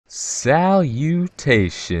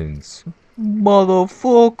Salutations,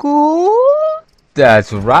 motherfucker.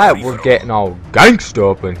 That's right, we're getting all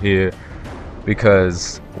gangsta up in here.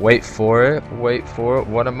 Because, wait for it,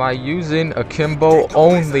 what am I using? Akimbo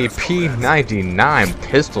only P99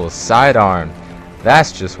 pistol sidearm.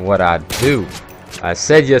 That's just what I do. I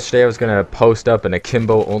said yesterday I was going to post up an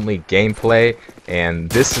Akimbo only gameplay, and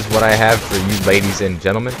this is what I have for you ladies and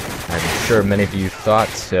gentlemen. I'm sure many of you thought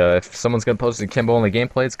if someone's going to post an Akimbo only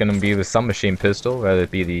gameplay, it's going to be the submachine pistol, whether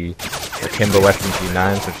it be the Akimbo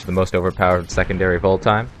FFA, which is the most overpowered secondary of all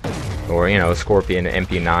time, or, you know, Scorpion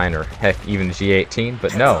MP9, or heck, even G18.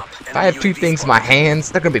 But no, if I have two things in my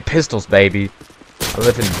hands, they're going to be pistols, baby. I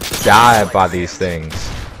live and die by these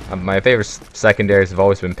things. My favorite secondaries have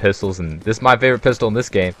always been pistols, and this is my favorite pistol in this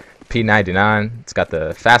game, P99. It's got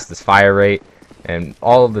the fastest fire rate, and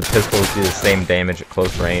all of the pistols do the same damage at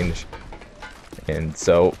close range. And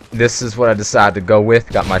so this is what I decided to go with.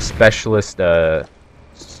 Got my specialist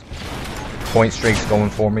point streaks going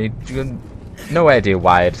for me. No idea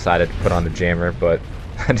why I decided to put on the jammer, but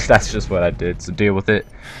that's just what I did, so deal with it.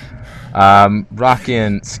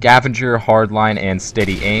 Rocking Scavenger, Hardline, and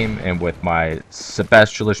Steady Aim, and with my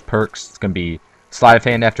Specialist perks, it's going to be Sleight of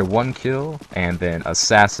Hand after 1 kill, and then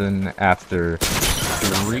Assassin after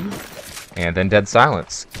 3, and then Dead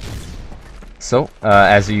Silence. So,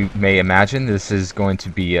 as you may imagine, this is going to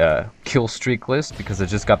be a kill streak list, because I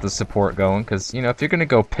just got the support going, because, you know, if you're going to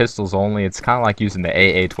go pistols only, it's kind of like using the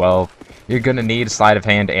AA-12. You're going to need Sleight of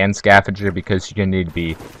Hand and Scavenger, because you're going to need to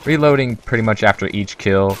be reloading pretty much after each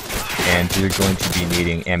kill, and you're going to be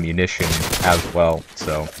needing ammunition as well.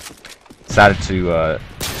 So, decided to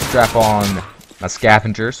strap on a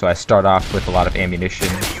Scavenger, so I start off with a lot of ammunition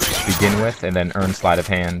to begin with, and then earn Sleight of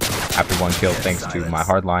Hand after 1 kill thanks to my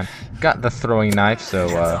hardline. Got the throwing knife, so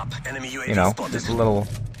you know, just a little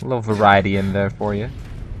variety in there for you.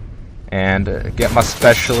 And get my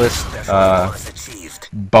specialist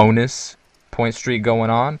bonus point streak going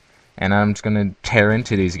on, and I'm just gonna tear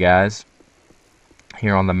into these guys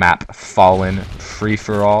here on the map Fallen Free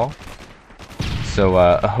for All. So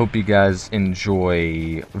I hope you guys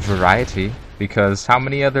enjoy variety, because how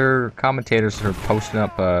many other commentators are posting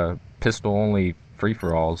up pistol only free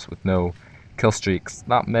for alls with no kill streaks?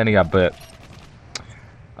 Not many, I bet.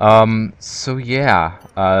 So yeah,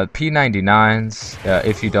 P99s,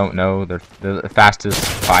 if you don't know, they're the fastest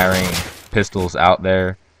firing pistols out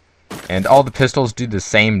there, and all the pistols do the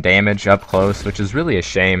same damage up close, which is really a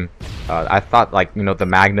shame. I thought, like, you know, the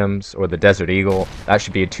Magnums or the Desert Eagle, that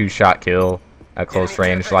should be a 2-shot kill at close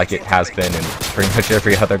range like it has been in pretty much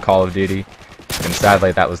every other Call of Duty. And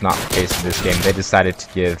sadly, that was not the case in this game. They decided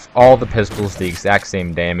to give all the pistols the exact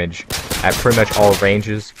same damage at pretty much all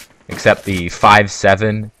ranges, except the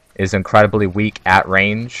 5.7 is incredibly weak at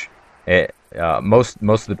range. Most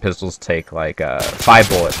of the pistols take like 5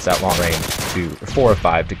 bullets at long range, to 4 or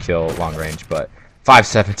 5 to kill long range, but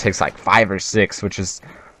 5.7 takes like 5 or 6, which is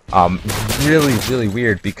really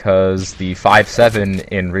weird, because the 5.7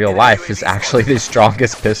 in real life is actually the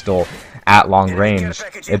strongest pistol at long range.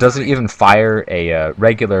 It doesn't even fire a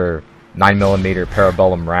regular 9mm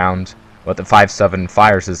parabellum round. What the 5.7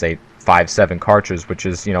 fires is a 5.7 cartridge, which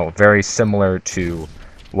is, you know, very similar to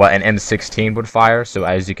what an M16 would fire. So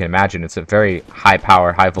as you can imagine, it's a very high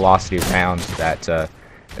power, high velocity round that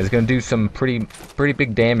is going to do some pretty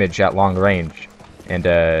big damage at long range. And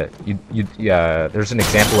there's an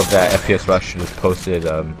example of that. FPS Rush just posted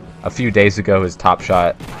a few days ago his Top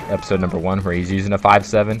Shot episode number 1, where he's using a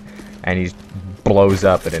 5.7 and he blows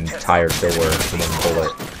up an entire door with 1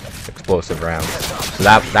 bullet explosive rounds. So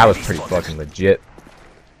that was pretty fucking legit.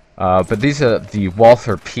 But these are the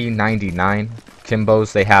Walther P99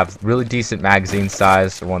 Kimbos. They have really decent magazine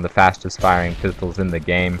size. They're one of the fastest firing pistols in the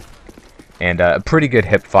game, and a pretty good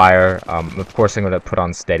hip fire. Of course, I'm going to put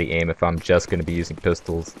on Steady Aim if I'm just going to be using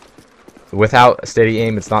pistols. Without Steady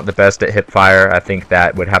Aim, it's not the best at hip fire. I think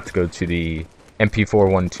that would have to go to the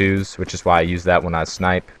MP412s, which is why I use that when I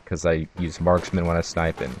snipe, because I use marksman when I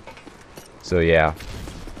snipe. And so yeah,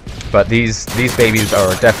 but these babies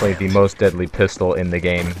are definitely the most deadly pistol in the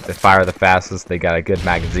game. They fire the fastest, they got a good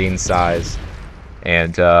magazine size,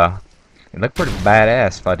 and they look pretty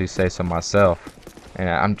badass, if I do say so myself. And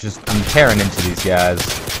I'm tearing into these guys.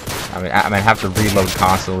 I mean, I have to reload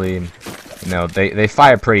constantly. You know, they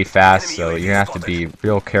fire pretty fast, so you have to be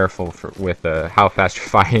real careful with how fast you're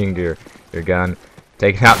firing your gun.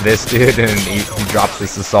 Taking out this dude, and he drops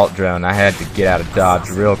this assault drone. I had to get out of dodge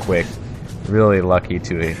real quick. Really lucky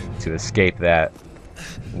to escape that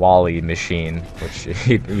Wally machine, which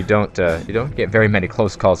you don't get very many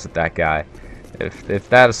close calls with that guy. If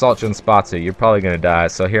that assault drone spots you, you're probably gonna die.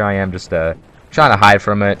 So here I am, just trying to hide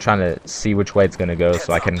from it, trying to see which way it's going to go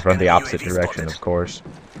so I can run the opposite direction, of course.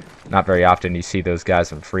 Not very often you see those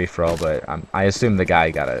guys in free-for-all, but I assume the guy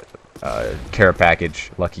got a care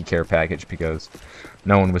package, lucky care package, because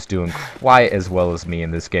no one was doing quite as well as me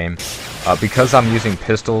in this game. Because I'm using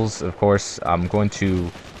pistols, of course, I'm not going to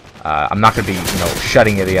be,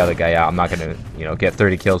 shutting the other guy out. I'm not going to, get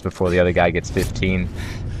 30 kills before the other guy gets 15.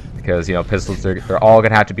 Because, pistols, they're all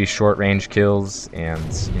going to have to be short-range kills,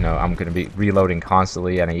 and, I'm going to be reloading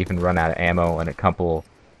constantly, and I even run out of ammo in a couple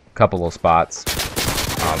of spots.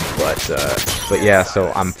 But yeah,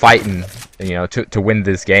 so I'm fighting, to win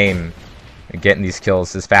this game, and getting these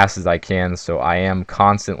kills as fast as I can, so I am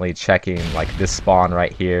constantly checking, like, this spawn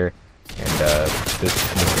right here, and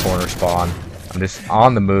this corner spawn. I'm just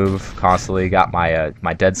on the move constantly, got my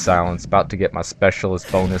my dead silence, about to get my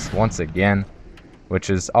specialist bonus once again, which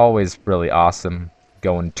is always really awesome.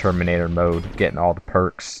 Going Terminator mode, getting all the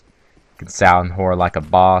perks. Can sound whore like a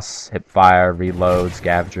boss, hip fire, reload,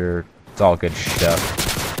 scavenger, it's all good stuff.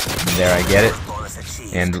 And there I get it.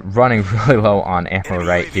 And running really low on ammo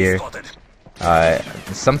right here.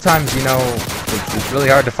 Sometimes, it's really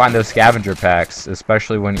hard to find those scavenger packs,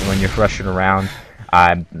 especially when you're rushing around.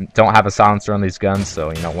 I don't have a silencer on these guns,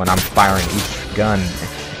 so when I'm firing each gun,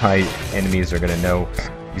 my enemies are gonna know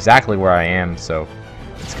exactly where I am. So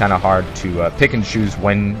it's kind of hard to pick and choose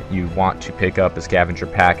when you want to pick up a scavenger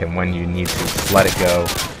pack and when you need to let it go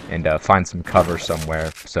and find some cover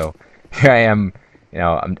somewhere. So here I am.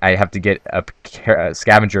 I have to get a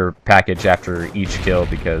scavenger package after each kill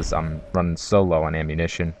because I'm running so low on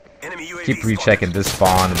ammunition. Keep rechecking this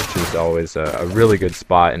spawn, which is always a really good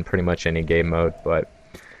spot in pretty much any game mode, but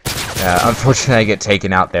unfortunately I get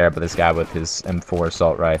taken out there by this guy with his M4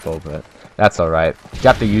 assault rifle, but that's alright.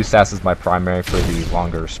 Got the USAS as my primary for the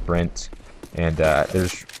longer sprint, and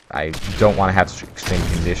I don't want to have extreme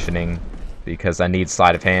conditioning because I need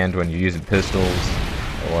sleight of hand when you're using pistols,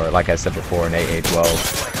 or like I said before, an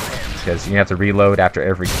AA-12, because you have to reload after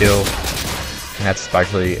every kill. And that's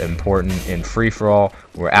especially important in free-for-all,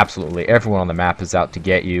 where absolutely everyone on the map is out to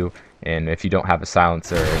get you, and if you don't have a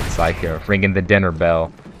silencer, it's like ringing the dinner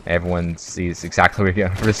bell. Everyone sees exactly where you're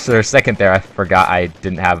going. For a second there, I forgot I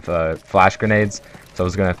didn't have flash grenades, so I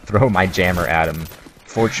was going to throw my jammer at him.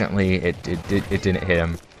 Fortunately, it didn't hit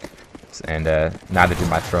him, and neither did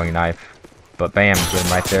my throwing knife. But bam, good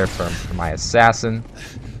right there for my assassin.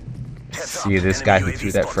 See this guy who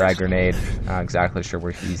threw that frag grenade. Not exactly sure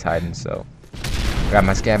where he's hiding, so grab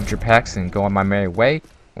my scavenger packs and go on my merry way.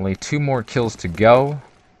 Only 2 more kills to go.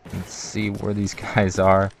 Let's see where these guys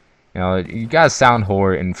are. You guys sound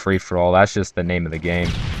whore in free-for-all. That's just the name of the game.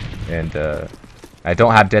 And I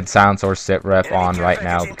don't have dead silence or sit rep on right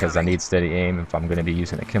now because I need steady aim if I'm going to be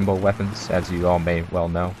using Akimbo weapons, as you all may well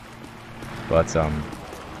know. But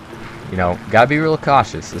gotta be real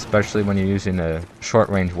cautious, especially when you're using a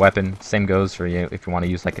short-range weapon. Same goes for if you want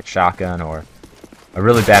to use like a shotgun or a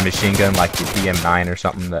really bad machine gun like the PM9 or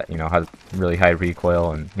something that has really high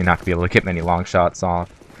recoil and you're not gonna be able to get many long shots off.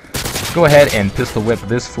 Let's go ahead and pistol whip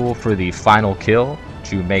this fool for the final kill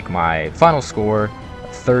to make my final score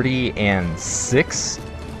 30-6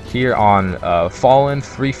 here on Fallen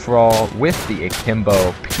free-for-all with the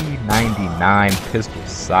Akimbo P99 pistol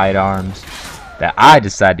sidearms that I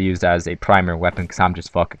decided to use as a primary weapon because I'm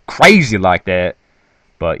just fucking crazy like that.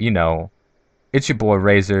 But it's your boy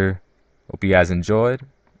Razor. Hope you guys enjoyed.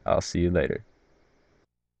 I'll see you later.